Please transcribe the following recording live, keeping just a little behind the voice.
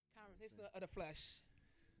manifestation of the flesh.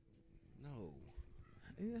 No.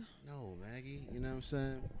 Yeah. No, Maggie. You know what I'm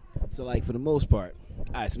saying? So, like, for the most part, all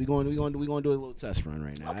right. So we going to do a little test run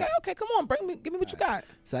right now. Okay. Come on, give me what you got.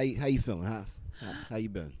 So how you feeling? How you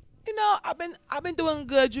been? I've been doing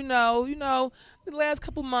good. The last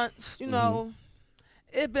couple months.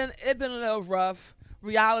 It been a little rough.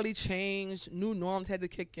 Reality changed. New norms had to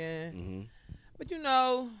kick in. But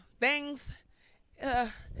things.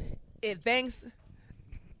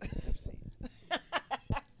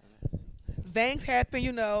 Things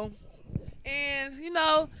happen. And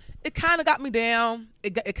it kind of got me down.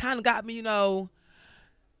 It kind of got me.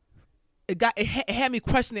 It had me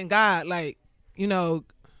questioning God. Like, it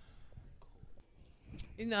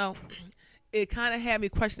kind of had me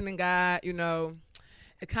questioning God.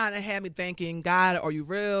 It kind of had me thinking, God, are you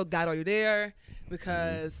real? God, are you there?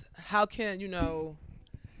 Because how can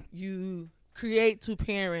you create two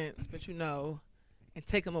parents, but and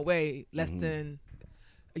take them away less than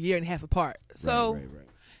a year and a half apart? So. Right.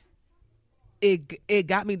 It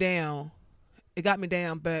got me down. It got me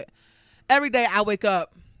down. But every day I wake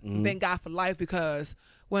up, thank God for life, because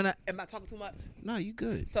am I talking too much? No, you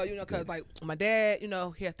good. So, because like my dad,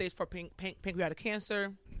 he had stage 4 pancreatic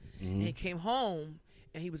cancer, and he came home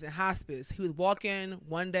and he was in hospice. He was walking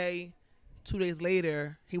one day, 2 days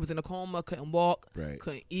later, he was in a coma, couldn't walk,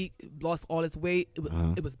 couldn't eat, lost all his weight.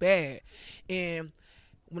 It was bad. And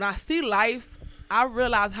when I see life, I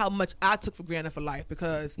realized how much I took for granted for life,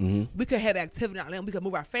 because we could have activity in our land. We could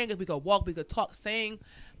move our fingers, we could walk, we could talk, sing.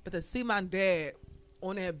 But to see my dad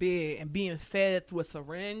on that bed and being fed through a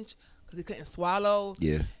syringe because he couldn't swallow.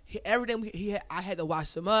 Yeah. Every day I had to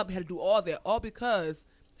wash him up, had to do all that, all because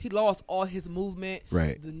he lost all his movement,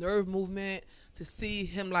 the nerve movement. To see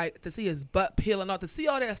him, to see his butt peeling off, to see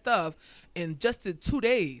all that stuff in just in 2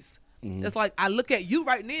 days. It's like I look at you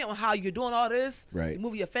right now on how you're doing all this. Right. You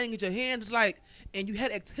move your fingers, your hands, and you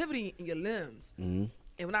had activity in your limbs. And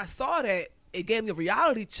when I saw that, it gave me a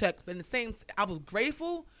reality check. But I was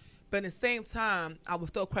grateful, but at the same time, I was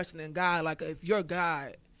still questioning God. Like, if you're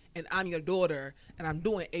God and I'm your daughter and I'm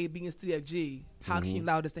doing A, B, and C, F, G, how can you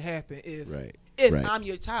allow this to happen if I'm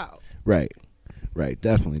your child? Right.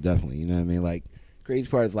 Definitely. You know what I mean? Like, crazy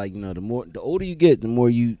part is the older you get, the more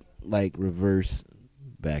you reverse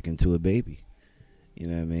back into a baby. You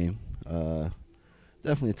know what I mean?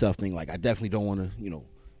 Definitely a tough thing. Like, I definitely don't want to,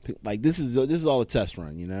 this is all a test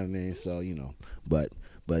run. You know what I mean? So but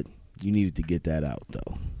you needed to get that out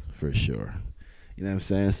though, for sure. You know what I'm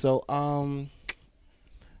saying? So all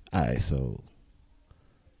right, so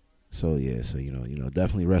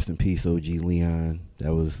definitely rest in peace, OG Leon.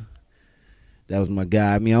 That was my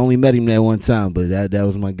guy. I mean, I only met him that one time, but that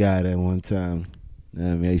was my guy that one time. You know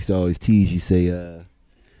what I mean, I used to always tease you, say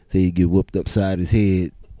he'd get whooped upside his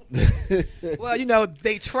head. Well,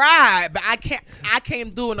 they tried, but I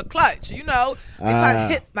came through in a clutch. They tried to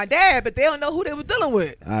hit my dad, but they don't know who they were dealing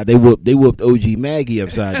with. They whooped OG Maggie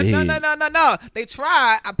upside the head. No. They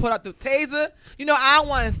tried. I put out the taser. I don't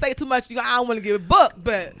want to say too much. I don't want to give a book,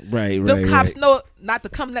 but them cops know not to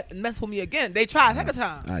come mess with me again. They tried a second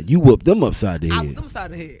time. You whooped them upside the head. I whooped them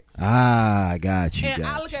upside the head. I got you. And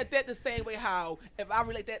I look at that the same way how if I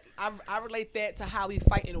relate that to how we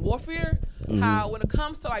fight in warfare. How when it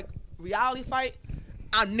comes to reality fight,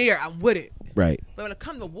 I'm with it. Right. But when it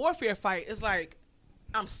comes to warfare fight, it's like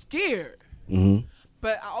I'm scared.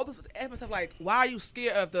 But I always ask myself, why are you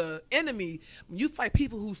scared of the enemy when you fight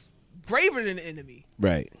people who's braver than the enemy?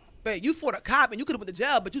 Right. But you fought a cop and you could have went to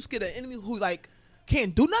jail, but you scared of an enemy who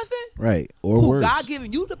can't do nothing. Right. Or who worse. God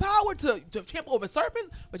giving you the power to trample over serpents,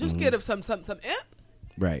 but you're scared of some imp.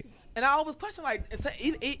 Right. And I always question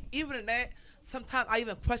even in that. Sometimes I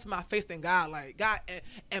even question my faith in God. Like, God,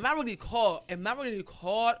 am I really called? Am I really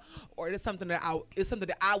called, or is it something that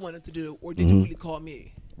I wanted to do, or did you really call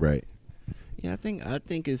me? Right. Yeah, I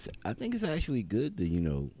think it's actually good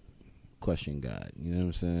to question God. You know what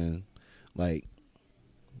I'm saying? Like,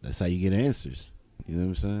 that's how you get answers. You know what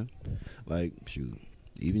I'm saying? Like, shoot,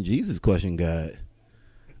 even Jesus questioned God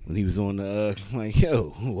when he was on the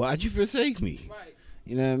yo, why'd you forsake me? Right.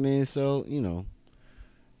 You know what I mean? So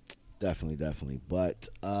Definitely. But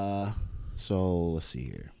so let's see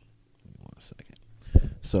here. 1 second.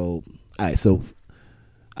 So all right, so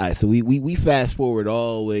we fast forward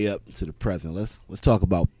all the way up to the present. Let's talk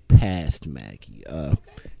about past Maggie.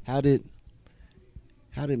 How did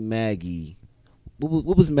Maggie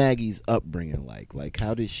what was Maggie's upbringing like? Like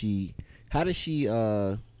how did she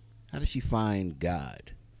find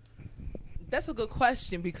God? That's a good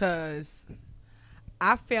question, because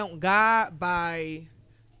I found God by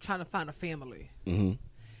trying to find a family.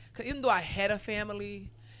 Because even though I had a family,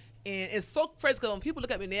 And it's so crazy because when people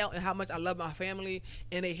look at me now and how much I love my family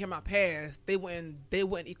and they hear my past, they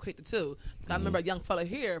wouldn't equate the two. I remember a young fella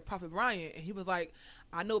here, Prophet Bryant, and he was like,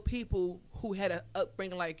 I know people who had an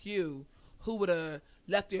upbringing like you who would have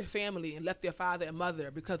left their family and left their father and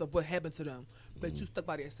mother because of what happened to them, but you stuck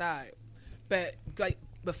by their side. But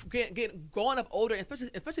growing up older,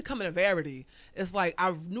 especially coming to Verity, it's like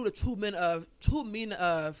I knew the true meaning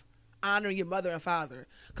of honoring your mother and father.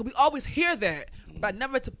 Because we always hear that, but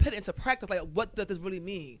never to put it into practice. Like, what does this really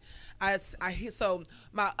mean? So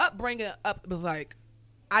my upbringing was like,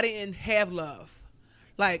 I didn't have love.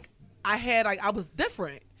 Like, I was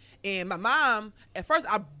different. And my mom, at first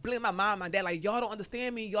I blamed my mom and my dad, like, y'all don't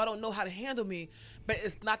understand me, y'all don't know how to handle me. But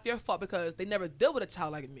it's not their fault because they never dealt with a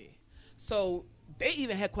child like me. So they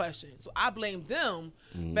even had questions. So I blamed them.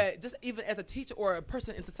 But just even as a teacher or a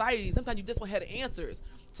person in society, sometimes you just don't have the answers.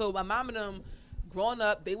 So my mom and them, growing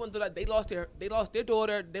up, they went through that. They lost their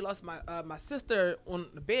daughter. They lost my sister on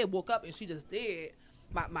the bed. Woke up and she just dead.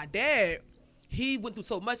 My dad, he went through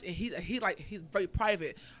so much, and he's very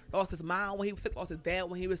private. Lost his mom when he was 6. Lost his dad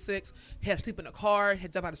when he was 6. Had to sleep in a car.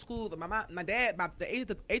 Had to jump out of school. My dad, by the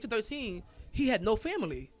age of 13, he had no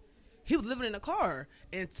family. He was living in a car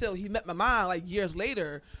until he met my mom like years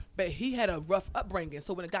later. But he had a rough upbringing.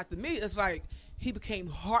 So when it got to me, it's like he became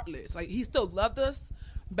heartless. Like, he still loved us,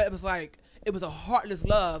 but it was like it was a heartless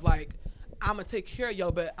love. Like, I'm gonna take care of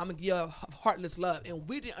y'all, but I'm gonna give y'all heartless love, and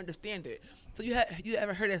we didn't understand it. So you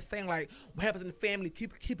ever heard that saying, like, what happens in the family,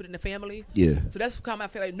 keep it in the family? Yeah. So that's what kind of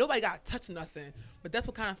I feel like nobody got touched nothing, but that's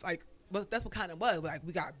what kind of like. But that's what kind of was. Like,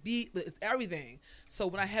 we got beat, but it's everything. So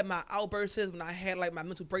when I had my outbursts, when I had like my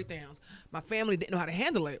mental breakdowns, my family didn't know how to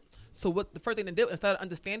handle it. So what the first thing they did, instead of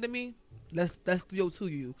understanding me, let's go to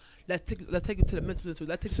you. Let's take you to the mental institute.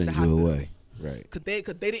 Let's take you to the hospital. Send you away. Right. Cause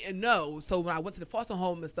they didn't know. So when I went to the foster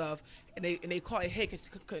home and stuff, and they called, hey,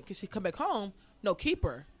 can she come back home? No, keep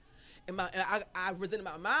her. And I resented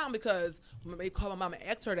my mom because when they called my mom and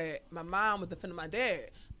asked her that, my mom was defending my dad.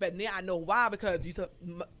 But now I know why, because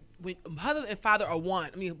when husband and father are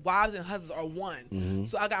one, I mean, wives and husbands are one.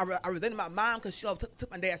 So I resented my mom because she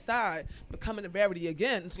took my dad's side. But coming to Verity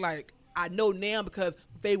again, it's like I know now because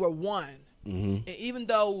they were one. And even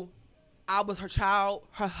though I was her child,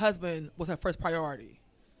 her husband was her first priority,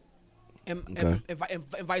 and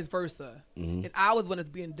vice versa. And I was one that's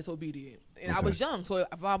being disobedient, and I was young, so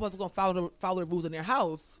if I wasn't going to follow the rules in their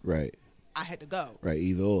house, right, I had to go. Right,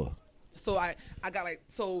 either or. So I got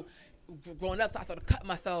growing up, so I started cutting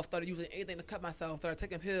myself, started using anything to cut myself, started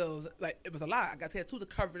taking pills. Like, it was a lot. I got tattoos to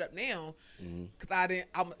cover it up now because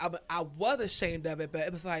I was ashamed of it, but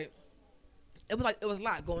it was a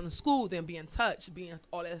lot going to school, then being touched, being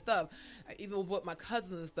all that stuff. Like, even with my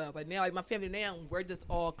cousins and stuff. Like, now, like, my family now, we're just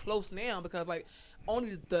all close now because, like,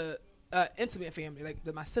 only the intimate family, like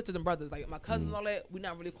my sisters and brothers, like my cousins and all that, we're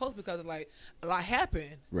not really close because, like, a lot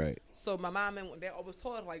happened. Right. So my mom and dad always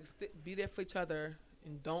told us, like, be there for each other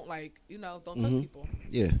and don't, like, don't touch people.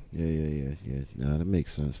 Yeah. No, that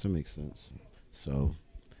makes sense. So,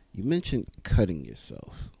 you mentioned cutting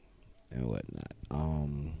yourself and whatnot.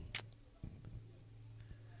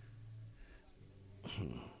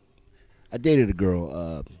 I dated a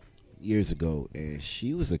girl years ago, and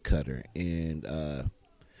she was a cutter, and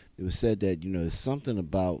it was said that there's something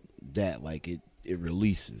about that, like it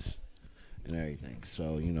releases and everything.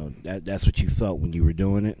 So that's what you felt when you were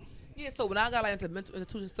doing it. Yeah. So when I got into mental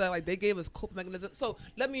institution stuff, like, they gave us coping mechanisms. So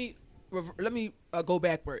let me go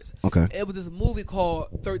backwards. Okay. It was this movie called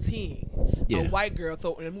 13. Yeah. A white girl.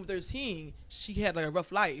 So in the movie 13, she had like a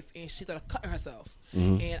rough life, and she started cutting herself.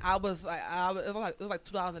 And I was like, it was like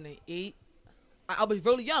 2008. I was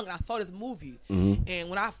really young, and I saw this movie. And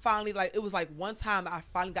when I finally, like, it was like one time I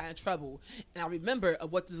finally got in trouble, and I remember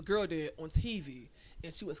what this girl did on TV,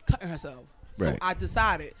 and she was cutting herself. So I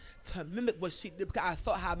decided to mimic what she did because I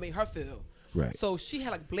thought how it made her feel. Right. So she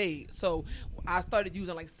had like blades. So I started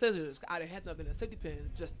using like scissors. I didn't have nothing in safety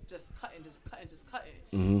pins. Just cutting.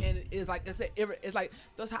 And it's like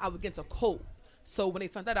that's how I would get to cope. So when they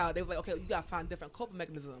found that out, they were like, okay, you gotta find different coping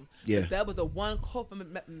mechanism. Yeah. But that was the one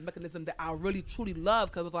coping mechanism that I really truly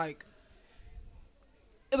loved, because it was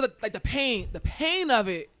like the pain of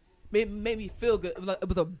it made me feel good. It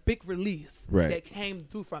was a big release that came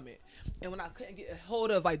through from it. And when I couldn't get a hold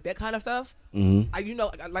of like that kind of stuff, like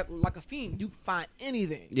a fiend, you find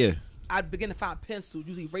anything. Yeah. I began to find pencils,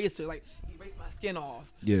 use eraser, like erase my skin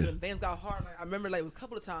off. Yeah. When things got hard, like I remember like a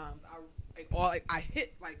couple of times I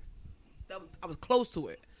hit like I was close to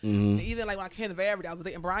it. And even like when I came to Verity, I was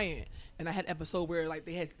dating Brian, and I had an episode where like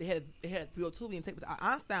they had 302 me and take me to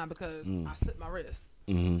Einstein because I slit my wrist.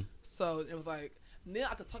 So it was like Then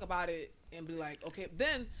I could talk about it and be like, okay.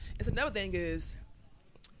 Then it's another thing is,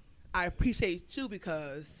 I appreciate you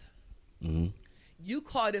because you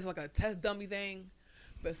call this like a test dummy thing,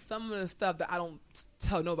 but some of the stuff that I don't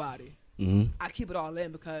tell nobody, I keep it all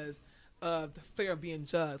in because of the fear of being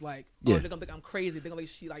judged. Like, oh, they're gonna think I'm crazy. They're gonna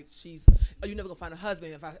think she's. Oh, you never gonna find a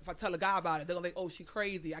husband. If I tell a guy about it, they're gonna think, oh, she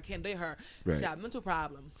crazy. I can't date her. Right. She have mental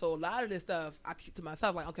problems. So a lot of this stuff I keep to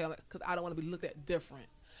myself. Like, okay, because I don't want to be looked at different.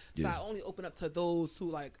 So I only open up to those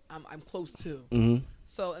who like I'm close to.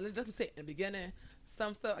 So and just to say in the beginning,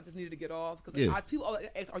 some stuff I just needed to get off because people always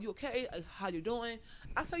ask, "Are you okay? How you doing?"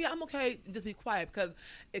 I say, "Yeah, I'm okay." Just be quiet because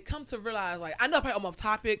it comes to realize like I know probably I'm off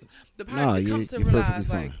topic. The part it comes to realize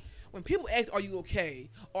like when people ask, "Are you okay?"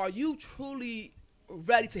 Are you truly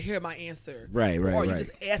ready to hear my answer? Right. Or are you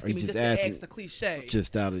just asking me just to ask the cliche?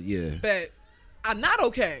 Just out of But I'm not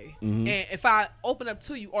okay. And if I open up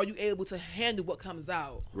to you, are you able to handle what comes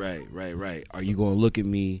out? Right. Are you going to look at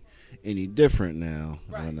me any different now?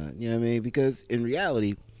 Right. Or not? You know what I mean? Because in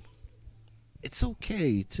reality, it's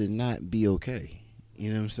okay to not be okay.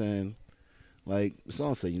 You know what I'm saying? Like the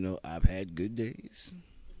song said, I've had good days.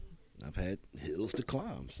 I've had hills to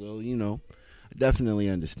climb. So, I definitely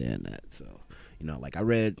understand that. So, like I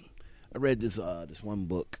read this one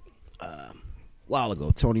book while ago,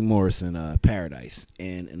 Toni Morrison, Paradise,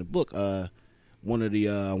 and in the book, one of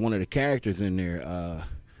the characters in there,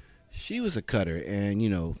 she was a cutter, and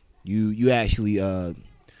you actually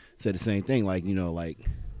said the same thing,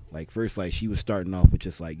 like first, like she was starting off with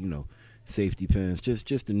just like safety pins,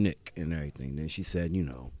 just a nick and everything. Then she said,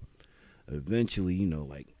 eventually,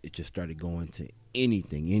 like it just started going to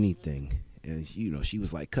anything, and she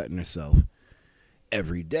was like cutting herself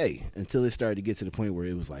every day until it started to get to the point where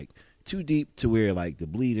it was like too deep to where like the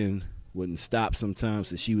bleeding wouldn't stop sometimes,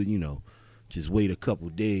 so she would just wait a couple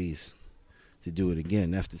days to do it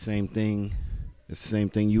again. That's the same thing. It's the same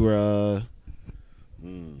thing you were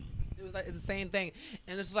It was like it's the same thing,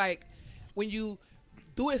 and it's like when you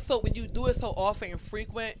do it so often and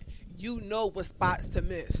frequent, what spots to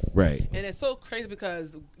miss. Right. And it's so crazy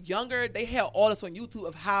because younger they had all this on YouTube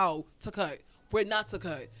of how to cut, where not to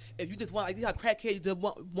cut. If you just want, like, you have crackhead, you just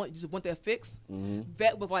want that fix.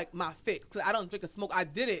 That was like my fix. Cause I don't drink or smoke. I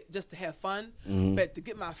did it just to have fun, but to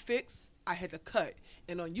get my fix, I had to cut.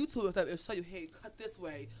 And on YouTube and stuff, it'll show you, hey, cut this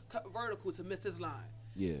way, cut vertical to miss this line.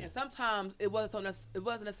 Yeah. And sometimes it wasn't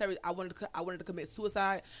necessarily I wanted to commit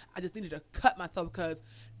suicide. I just needed to cut myself because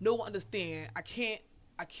no one understand. I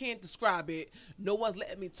can't describe it. No one's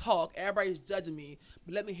letting me talk. Everybody's judging me.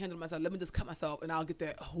 But let me handle myself. Let me just cut myself, and I'll get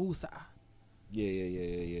that whoosah.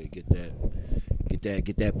 Yeah. Get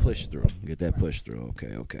that push through. Get that push through.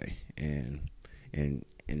 Okay. And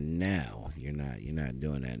now you're not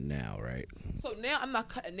doing that now, right? So now I'm not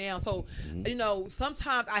cutting down. So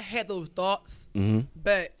sometimes I had those thoughts,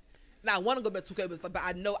 but now I want to go back to it, but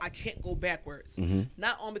I know I can't go backwards.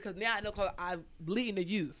 Not only because now I know because I bleed in the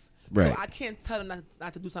youth. Right. So I can't tell them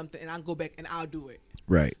not to do something, and I'll go back and I'll do it.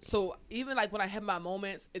 Right. So even like when I have my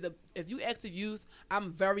moments, if you ask the youth,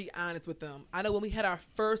 I'm very honest with them. I know when we had our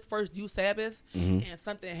first youth Sabbath, and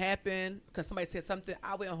something happened because somebody said something,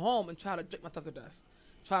 I went home and tried to drink myself to death.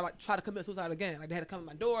 Try to commit suicide again. Like they had to come to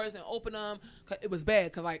my doors and open them. Cause it was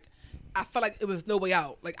bad. Cause like I felt like it was no way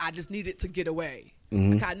out. Like I just needed to get away.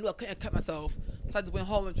 Like I knew I couldn't cut myself, so I just went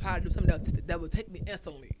home and tried to do something that would take me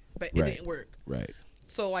instantly, but it didn't work. Right.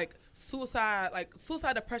 So like suicide,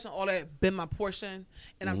 depression, all that been my portion,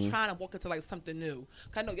 and I'm trying to walk into like something new.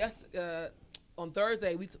 Cause I know on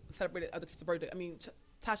Thursday we celebrated other kids' birthday. I mean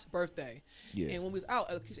Tasha's birthday. Yeah. And when we was out,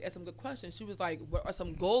 Keisha asked some good questions. She was like, what are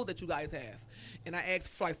some goals that you guys have? And I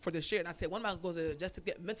asked for this year, and I said, one of my goals is just to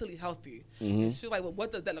get mentally healthy. And she was like, well,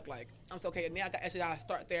 what does that look like? I'm like, okay, now I'll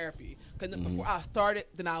start therapy. Because before I start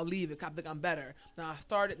it, then I'll leave it, because I think I'm better. Then I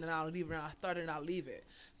start it, then I'll leave it, and I start it, and I'll leave it.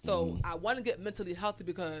 So I want to get mentally healthy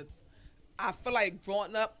because I feel like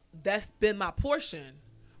growing up, that's been my portion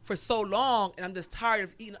for so long, and I'm just tired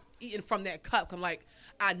of eating from that cup. I'm like,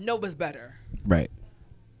 I know it's better. Right.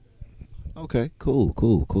 Okay, cool.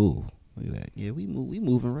 Look at that. Yeah, we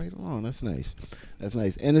moving right along. That's nice.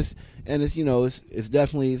 And it's it's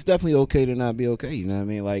definitely okay to not be okay. You know what I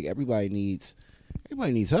mean? Like everybody needs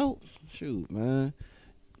help. Shoot, man.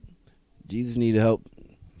 Jesus needed help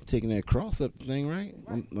taking that cross up the thing, right?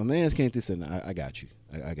 My man's came through and said, I got you.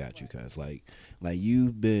 I got you, cuz like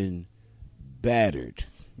you've been battered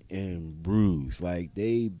and bruised. Like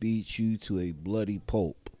they beat you to a bloody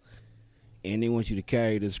pulp, and they want you to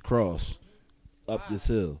carry this cross up this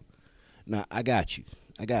hill. Now I got you.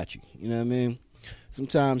 You know what I mean?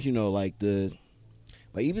 Sometimes, like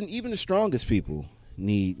even the strongest people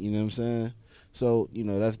need, you know what I'm saying, So,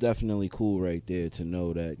 that's definitely cool right there to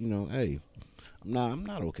know that, hey, I'm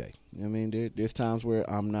not okay. I mean, there's times where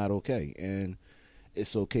I'm not okay, and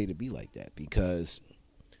it's okay to be like that because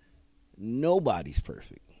nobody's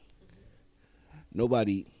perfect.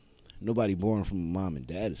 Nobody born from mom and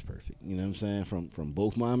dad is perfect. You know what I'm saying? From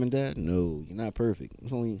both mom and dad? No, you're not perfect.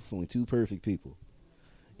 It's only two perfect people.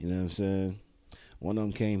 You know what I'm saying? One of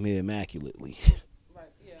them came here immaculately. Right,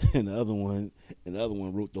 yeah. and the other one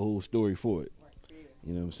wrote the whole story for it. Right, yeah.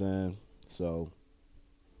 You know what I'm saying? So,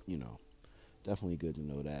 definitely good to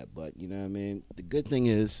know that. But, you know what I mean? The good thing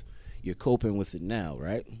is you're coping with it now,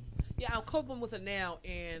 right? Yeah, I'm coping with it now,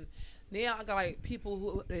 and now I got like people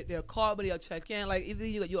who they'll call me, they'll check in. Like either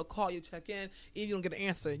you'll call, you check in, if you don't get an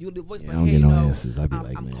answer, you'll do voicemail. I don't get no answers. I be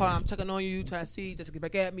I'm man. calling, I'm checking on you, trying to see, just get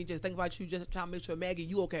back at me, just think about you, just trying to make sure Maggie,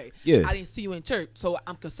 you okay? Yeah. I didn't see you in church, so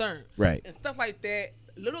I'm concerned. Right. And stuff like that,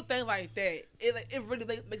 little things like that, it really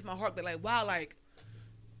makes my heart go like, wow, like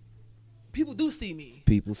people do see me.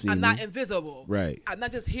 People see me. I'm not invisible. Right. I'm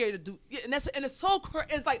not just here to do. And it's so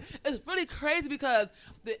it's like it's really crazy because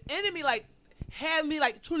the enemy like had me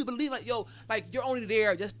like truly believe like, yo, like you're only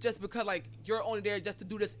there just because like you're only there just to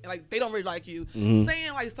do this, and like they don't really like you.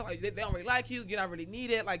 Saying like stuff like they don't really like you, you're not really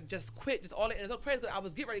needed, like just quit, just all that. And it's so crazy because I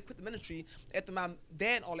was getting ready to quit the ministry after my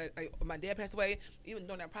dad and all that, like, my dad passed away. Even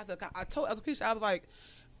during that process, I was a Christian, I was like,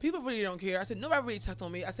 people really don't care. I said, nobody really checked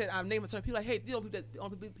on me. I said, I'm naming certain people like, hey, the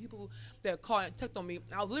only people that call and checked on me.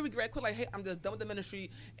 I was literally very quick like, hey, I'm just done with the ministry.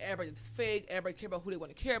 Everybody's fake. Everybody care about who they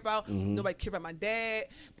want to care about. Nobody care about my dad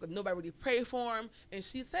because nobody really prayed for him. And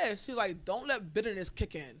she was like, don't let bitterness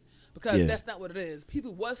kick in. Because that's not what it is.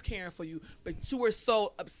 People was caring for you, but you were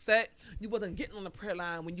so upset you wasn't getting on the prayer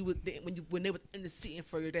line when they was interceding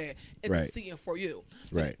for your dad, interceding for you.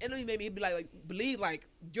 Right. And it made me be like believe like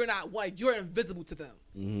you're not white, you're invisible to them.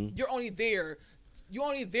 You're only there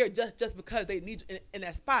just because they need you in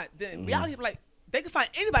that spot. Then reality, like they can find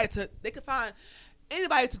anybody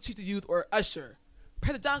to teach the youth or usher.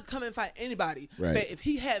 President John can come and find anybody. Right. But if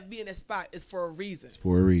he had me in that spot, it's for a reason. It's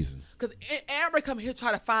for a reason. Because everybody come here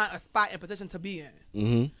try to find a spot and position to be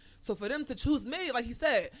in. So for them to choose me, like he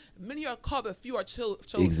said, many are called, but few are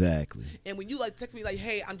chosen. Exactly. And when you like text me like,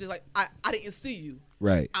 hey, I'm just like, I didn't see you.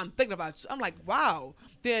 Right. I'm thinking about you. I'm like, wow.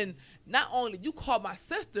 Then not only you called my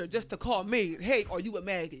sister just to call me, hey, are you with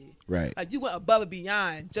Maggie? Right. Like you went above and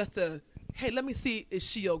beyond just to, hey, let me see, is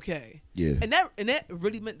she okay? Yeah. And that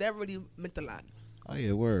really meant a lot. Oh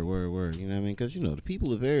yeah, word. You know what I mean? Because the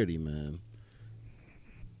people of Verity, man.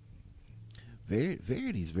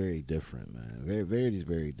 Verity's very different, man. Verity's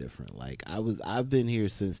very different. Like I've been here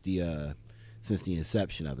since the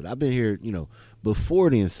inception of it. I've been here, before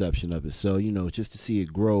the inception of it. So just to see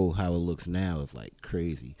it grow how it looks now is like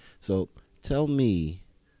crazy. So tell me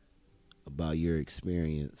about your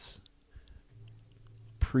experience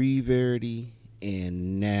pre-Verity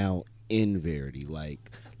and now in Verity.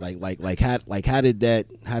 How did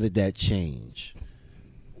that change?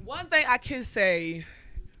 One thing I can say,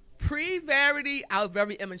 pre-Verity, I was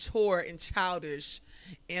very immature and childish,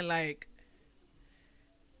 and like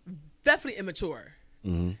definitely immature,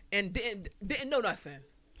 and didn't know nothing.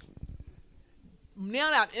 Now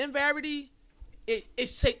that I'm in Verity, it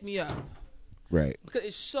shaped me up. Right. Because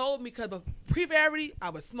it showed me, because pre-Verity, I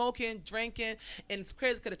was smoking, drinking, and it's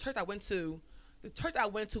crazy because the church I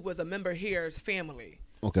went to was a member here's family.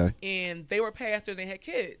 Okay. And they were pastors, they had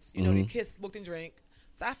kids. Their kids smoked and drank.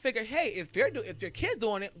 So I figured, hey, if their kids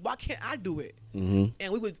doing it, why can't I do it? And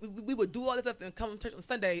we would do all this stuff and come to church on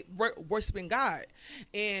Sunday, worshiping God.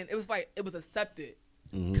 And it was like, it was accepted.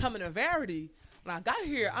 Coming to Verity, when I got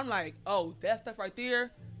here, I'm like, oh, that stuff right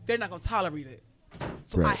there, they're not going to tolerate it.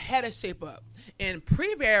 So I had to shape up. And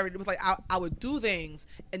pre-Verity, it was like I would do things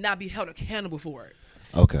and not be held accountable for it.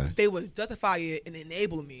 Okay. They would justify it and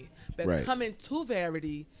enable me. But coming to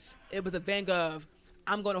Verity, it was a thing of,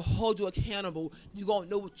 I'm going to hold you accountable. You're going to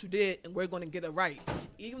know what you did, and we're going to get it right.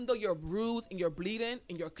 Even though you're bruised and you're bleeding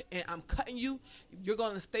and I'm cutting you, you're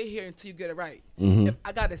going to stay here until you get it right. If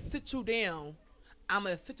I got to sit you down, I'm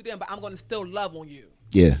going to sit you down, but I'm going to still love on you.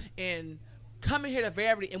 Yeah. And coming here to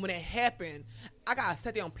Verity, and when it happened, I got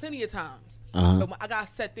sat down plenty of times. But when I got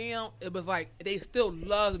sat down, it was like they still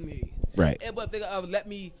loved me. Right. It was they let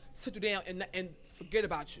me sit you down and forget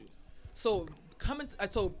about you. So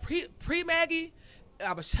pre Maggie,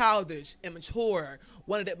 I was childish, immature,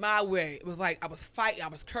 wanted it my way. It was like I was fighting, I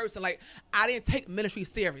was cursing. Like I didn't take ministry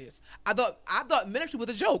serious. I thought ministry was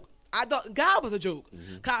a joke. I thought God was a joke.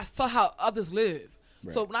 Cause I saw how others live.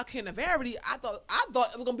 Right. So when I came to Verity, I thought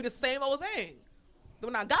it was gonna be the same old thing.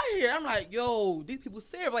 Then when I got here, I'm like, yo, these people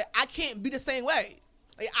serious. Like I can't be the same way.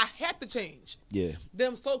 Like, I had to change. Yeah.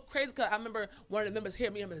 Them so crazy because I remember one of the members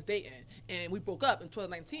here, me and him was dating, and we broke up in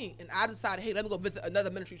 2019, and I decided, hey, let me go visit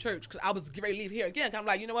another ministry church because I was getting ready to leave here again. Cause I'm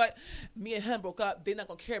like, you know what? Me and him broke up. They're not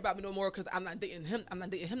going to care about me no more because I'm not dating him. I'm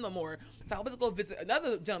not dating him no more. So I was going to go visit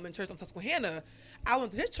another gentleman church on Susquehanna. I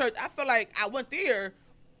went to his church. I felt like I went there,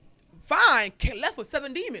 fine, left with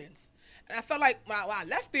 7 demons. And I felt like when I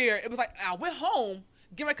left there, it was like I went home,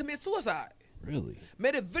 getting ready to commit suicide. Really?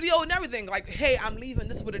 Made a video and everything. Like, hey, I'm leaving.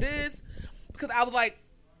 This is what it is. Because I was like,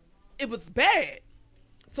 it was bad.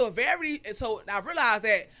 So I realized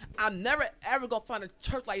that I'm never ever gonna find a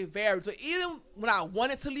church like Verity. So even when I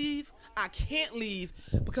wanted to leave, I can't leave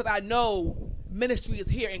because I know ministry is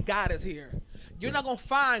here and God is here. You're not gonna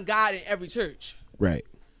find God in every church. Right.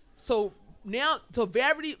 So now,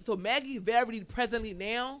 Maggie Verity presently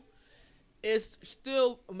now is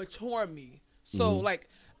still maturing me. So like,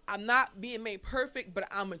 I'm not being made perfect, but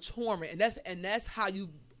I'm maturing, and that's how you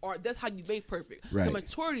are. That's how you make perfect. Right. So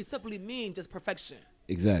maturity simply means just perfection.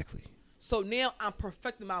 Exactly. So now I'm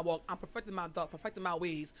perfecting my walk. I'm perfecting my thoughts, perfecting my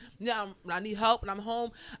ways. Now when I need help and I'm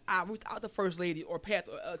home, I reach out to First Lady or Pat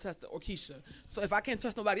or Tessa or Keisha. So if I can't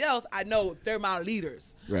trust nobody else, I know they're my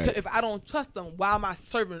leaders. Right. If I don't trust them, why am I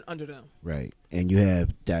serving under them? Right. And you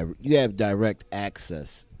have direct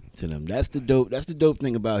access to them. That's the dope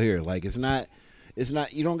thing about here. Like it's not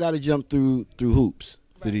you don't got to jump through hoops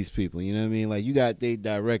for these people. You know what I mean? Like you got their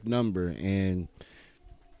direct number, and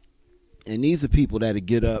these are people that'll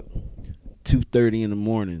get up 2:30 in the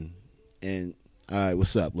morning and all right,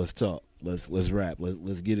 what's up? Let's talk. Let's rap.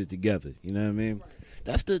 Let's get it together. You know what I mean? Right.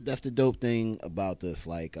 That's the dope thing about this.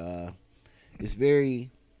 Like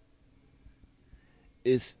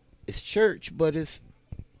it's church, but it's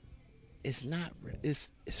not. It's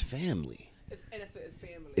family. It's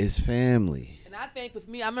family. It's family. And I think with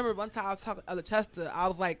me, I remember one time I was talking to Elder Chester. I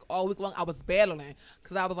was like, all week long, I was battling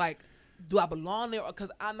because I was like, do I belong there? Or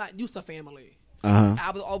because I'm not used to family. I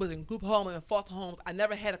was always in group homes and foster homes. I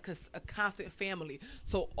never had a constant family.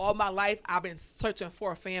 So all my life, I've been searching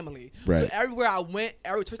for a family. Right. So everywhere I went,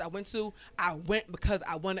 every church I went because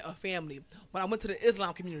I wanted a family. When I went to the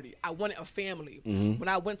Islam community, I wanted a family. When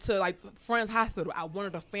I went to like Friends Hospital, I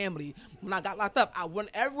wanted a family. When I got locked up,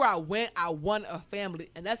 everywhere I went, I wanted a family.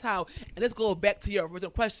 And that's how, and let's go back to your original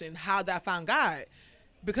question, how did I find God?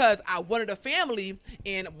 Because I wanted a family,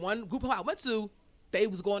 and one group home I went to, they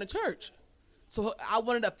was going to church. So I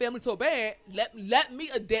wanted a family so bad. Let me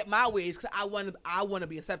adapt my ways because I want to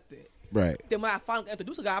be accepted. Right. Then when I finally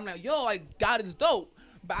introduced a guy, I'm like, yo, like God is dope.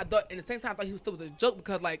 But I thought, at the same time, I thought he was still a joke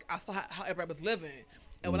because like I saw how everybody was living.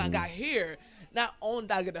 And when I got here, not only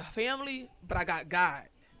did I get a family, but I got God.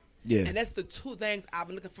 Yeah. And that's the 2 things I've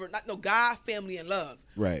been looking for. God, family, and love.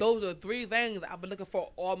 Right. Those are 3 things I've been looking for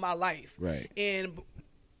all my life. Right. And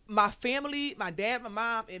my family, my dad, my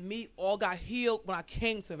mom, and me all got healed when I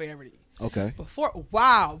came to Verity. Okay.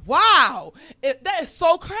 Wow. That is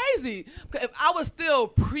so crazy. Because if I was still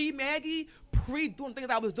pre-Maggie, doing things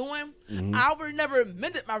I was doing, I would have never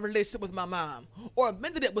mended my relationship with my mom, or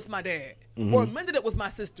mended it with my dad, or mended it with my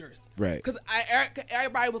sisters. Right. Because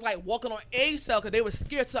everybody was like walking on eggshells because they were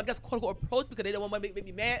scared to, I guess, quote unquote, approach because they didn't want to make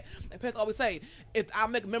me mad. And parents always say, if I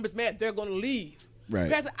make members mad, they're going to leave. Right.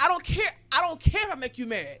 Parents say, I don't care if I make you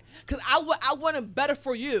mad because I want it better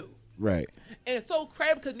for you. Right. And it's so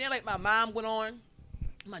crazy because now, like, my mom went on,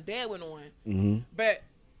 my dad went on, but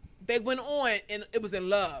they went on and it was in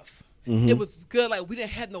love. It was good. Like, we didn't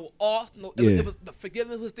have no off. It was the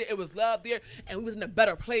forgiveness was there. It was love there, and we was in a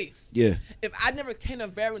better place. Yeah. If I never came to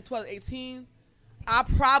Verity in 2018, I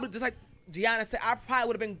probably, just like Gianna said, I probably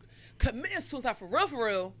would have been committing suicide for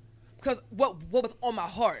real, because what was on my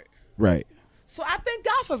heart. Right. So I thank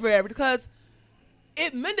God for Verity because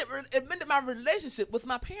it mended my relationship with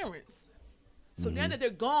my parents. So now that they're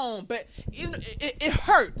gone, but even it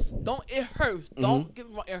hurts. It hurts. Don't get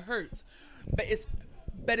me wrong, it hurts.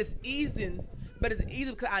 But it's easy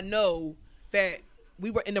because I know that we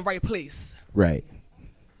were in the right place. Right.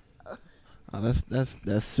 Oh,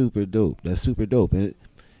 that's super dope. That's super dope. And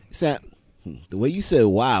the way you said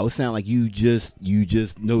wow, it sounded like you just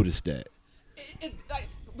noticed that.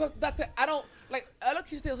 That's it. I don't. Like, I look,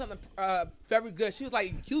 she said something very good. She was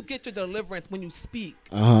like, you get your deliverance when you speak.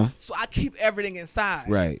 So I keep everything inside.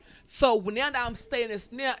 Right. So when now that I'm saying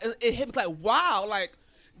this now, it hit me like, wow, like,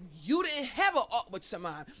 you didn't have an art with your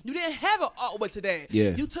mom. You didn't have an art with your dad.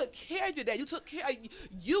 Yeah. You took care of your dad.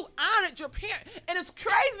 You honored your parent. And it's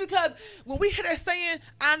crazy because when we hear that saying,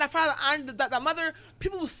 honor thy father, honor thy mother,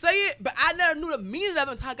 people will say it, but I never knew the meaning of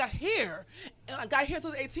it until I got here. And when I got here in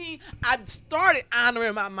 2018, I started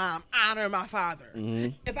honoring my mom, honoring my father.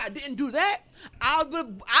 If I didn't do that, I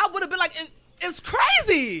would have been like It's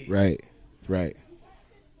crazy. Right.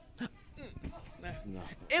 No.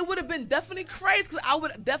 It would have been definitely crazy because I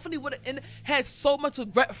would had so much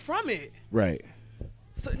regret from it. Right.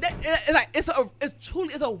 So it's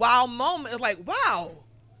truly a wild moment. It's like wow,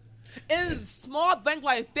 and it's small things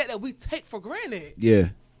like that we take for granted. Yeah.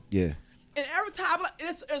 And every time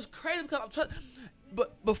it's crazy because I'm trying.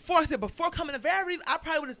 But before coming to Verity, I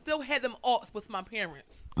probably would have still had them off with my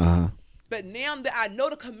parents. But now that I know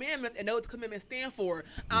the commandments and know what the commandments stand for,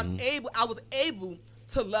 I was able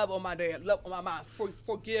to love on my dad, love on my mom,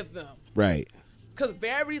 forgive them. Right. Because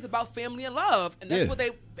Verity is about family and love, and that's what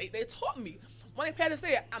they taught me. When they pastor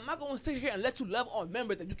said, "I'm not going to sit here and let you love on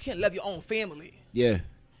members that you can't love your own family." Yeah.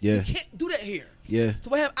 You can't do that here. Yeah.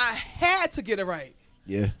 So I had to get it right.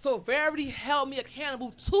 Yeah. So Verity held me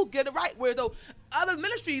accountable to get it right. Whereas though other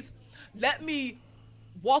ministries let me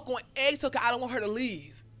walk on eggs because I don't want her to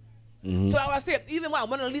leave. So like I said, even when I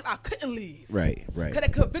wanted to leave, I couldn't leave. Right. Because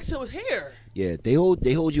that conviction was here. Yeah, they hold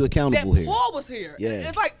you accountable here. That Paul was here. Yeah.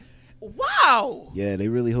 It's like, wow. Yeah, they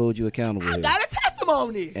really hold you accountable I here. got a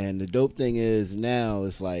testimony. And the dope thing is now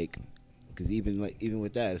it's like, because even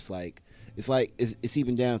with that, it's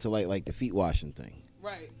even down to like the feet washing thing.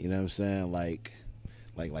 Right. You know what I'm saying? Like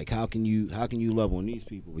how can you love on these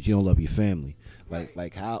people but you don't love your family?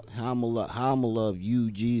 Like how I'm gonna love you,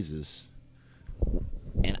 Jesus,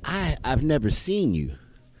 and I've never seen you,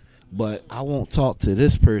 but I won't talk to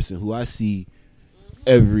this person who I see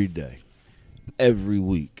every day, every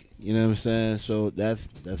week. You know what I'm saying? So that's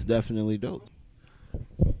definitely dope.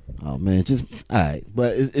 Oh man, just all right,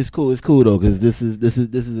 but it's cool. It's cool though because this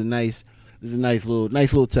is a nice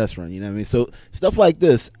little test run. You know what I mean? So stuff like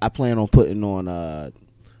this, I plan on putting on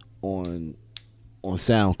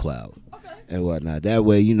SoundCloud and whatnot. That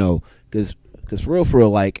way, because for real,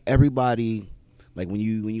 like everybody, like when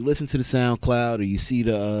you listen to the SoundCloud or you see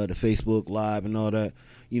the Facebook Live and all that,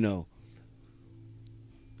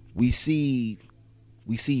 we see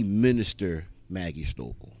Minister Maggie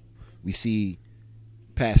Stovall, we see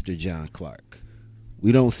Pastor John Clark.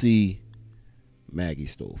 We don't see Maggie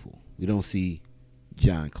Stovall. We don't see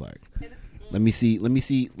John Clark. Let me see.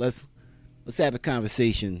 Let's have a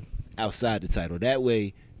conversation outside the title. That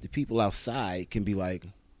way, the people outside can be like,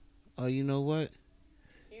 "Oh, you know what?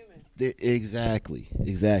 Human." Exactly.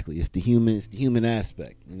 It's the human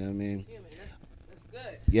aspect. You know what I mean? Human. That's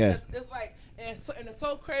good. Yeah. It's like, and it's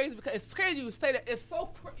so crazy because it's crazy you say that. It's so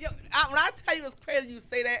when I tell you it's crazy you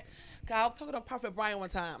say that. I was talking to Prophet Brian one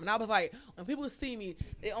time, and I was like, when people see me,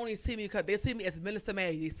 they only see me because they see me as Minister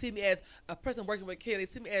Maggie. They see me as a person working with kids. They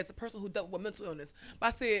see me as a person who dealt with mental illness. But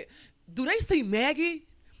I said, do they see Maggie?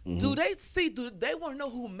 Mm-hmm. Do they want to know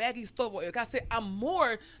who Maggie Stovall is? I said, I'm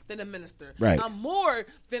more than a minister. Right. I'm more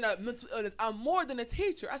than a mental illness. I'm more than a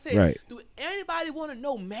teacher. I said, right. Do anybody want to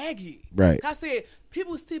know Maggie? Right. I said,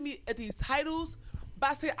 people see me at these titles, but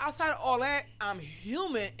I said, outside of all that, I'm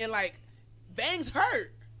human and like things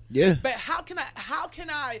hurt. Yeah. But how can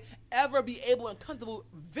I ever be able and comfortable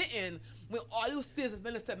venting when all you see is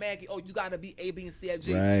Minister Maggie? Oh, you gotta be A, B, and C, F,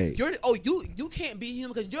 G. Right. You can't be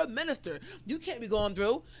human because you're a minister. You can't be going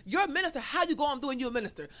through. You're a minister. How you going through and you're a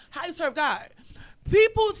minister? How you serve God?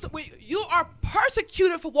 You are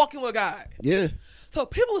persecuted for walking with God. Yeah. So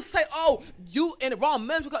people say, oh, you in the wrong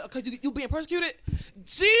ministry because you being persecuted.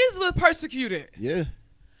 Jesus was persecuted. Yeah.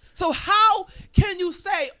 So how can you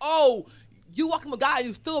say, oh, you walking with God and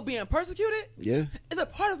you still being persecuted? Yeah. It's a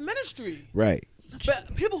part of ministry. Right.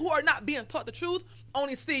 But people who are not being taught the truth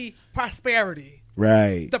only see prosperity.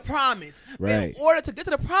 Right. The promise. Right. In order to get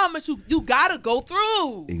to the promise, you gotta go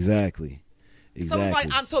through. Exactly. So it's like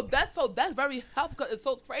that's very helpful because it's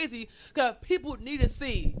so crazy because people need to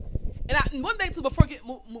see. And one thing too before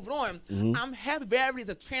moving on, I'm happy Verity is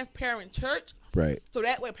a transparent church. Right. So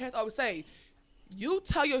that way, parents always say, you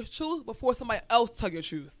tell your truth before somebody else tell your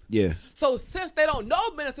truth. Yeah. So since they don't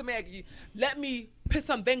know Minister Maggie, let me put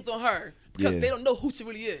some things on her because they don't know who she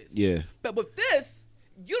really is. Yeah. But with this,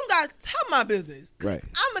 you don't gotta tell my business. Right.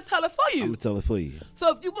 I'm gonna tell it for you. I'm gonna tell it for you.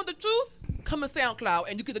 So if you want the truth, come to SoundCloud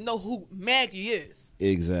and you get to know who Maggie is.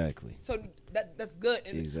 Exactly. So that's good.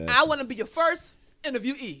 And exactly. I want to be your first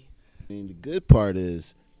interviewee. I mean, the good part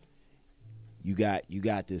is you got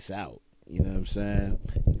this out. You know what I'm saying?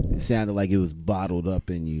 It sounded like it was bottled up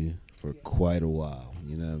in you for quite a while.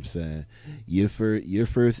 You know what I'm saying? Your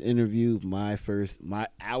first interview, our first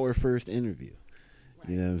interview. Right.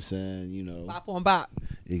 You know what I'm saying? Bop on bop.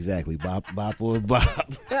 Exactly. Bop on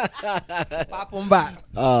bop. Bop on bop.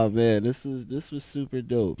 Oh man, this was super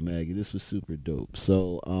dope, Maggie. This was super dope.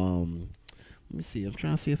 So let me see. I'm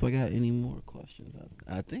trying to see if I got any more questions.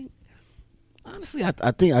 I think Honestly, I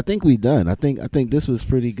think we done. I think this was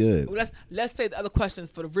pretty good. Well, let's save the other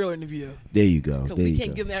questions for the real interview. There you go. There We you can't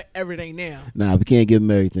go. give them everything now. Nah, we can't give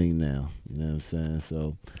them everything now. You know what I'm saying?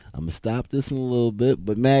 So I'm gonna stop this in a little bit.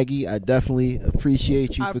 But Maggie, I definitely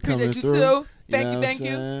appreciate you for coming through. Too. Thank know you, what thank I'm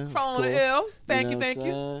you. saying? Prone Of to ill. course. Thank you, know thank what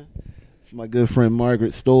you. I'm saying? My good friend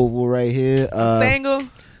Margaret Stovall right here. Single.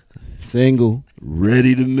 Single,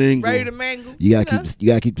 ready to mingle. Ready to mingle. You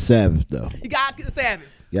gotta keep the Sabbath though. You gotta keep the Sabbath.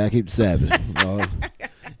 You gotta keep the Sabbath.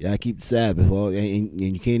 You gotta keep the Sabbath. And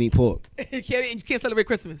you can't eat pork. you can't celebrate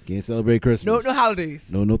Christmas. Can't celebrate Christmas. No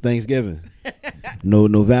holidays. No Thanksgiving.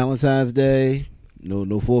 no Valentine's Day. No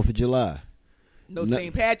 4th of July. No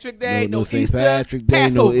St. Patrick Day. No St. Easter. Patrick Day.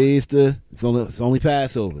 Passover. No Easter. It's only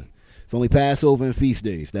Passover. It's only Passover and feast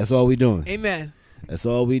days. That's all we doing. Amen. That's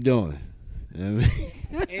all we doing. You know what I mean?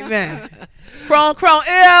 Amen. Crone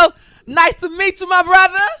ill. Nice to meet you, my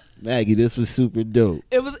brother. Maggie, this was super dope.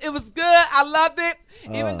 It was good. I loved it.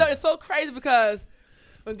 Even though it's so crazy because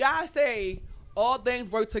when God say all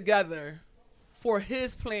things work together for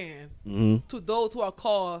His plan to those who are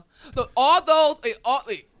called, so all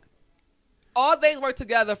things work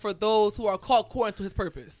together for those who are called according to His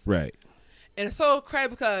purpose. Right. And it's so crazy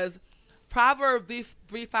because Proverbs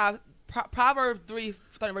 3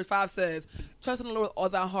 starting verse 5 says, trust in the Lord with all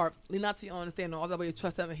thy heart, lean not to your own understanding, all thy way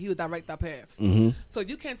trust Him, and He will direct thy paths. Mm-hmm. So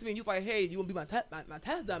you came to me and you like, hey, you want to be my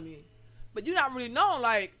test dummy, but you're not really knowing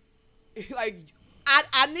like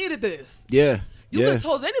I needed this. Yeah. You could have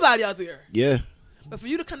told anybody out there. Yeah. But for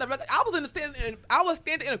you to come direct, I was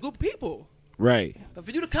standing in a group of people. Right. But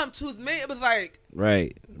for you to come choose me, it was like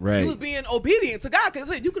Right. you was being obedient to God. Because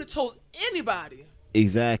you could have chose anybody.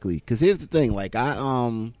 Exactly. Because here's the thing. Like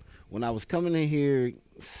when I was coming in here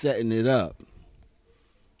setting it up,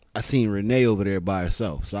 I seen Renee over there by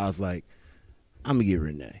herself. So I was like, I'm gonna get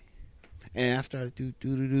Renee. And I started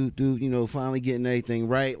do, finally getting everything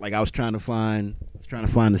right. Like I was trying to find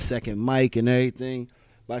the second mic and everything.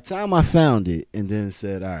 By the time I found it and then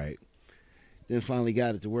said, all right, then finally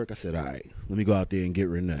got it to work, I said, all right, let me go out there and get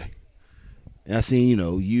Renee. And I seen,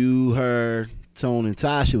 you, her, Tone, and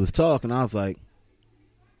Tasha was talking. I was like,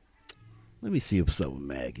 let me see what's up with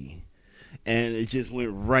Maggie. And it just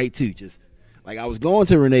went right to just, like I was going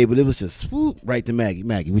to Renee, but it was just swoop right to Maggie.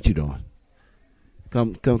 Maggie, what you doing?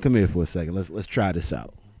 Come here for a second. Let's try this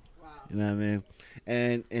out. Wow. You know what I mean?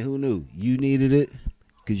 And who knew? You needed it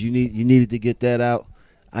because you needed to get that out.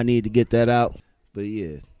 I needed to get that out. But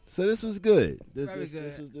yeah, so this was good. This was really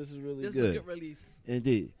good. This was a good release.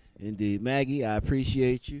 Indeed. Maggie, I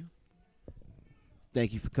appreciate you.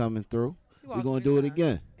 Thank you for coming through. We're gonna do it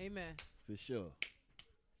again. Amen. For sure.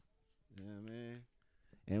 Yeah, man.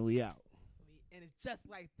 And we out. And it's just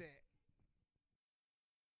like that.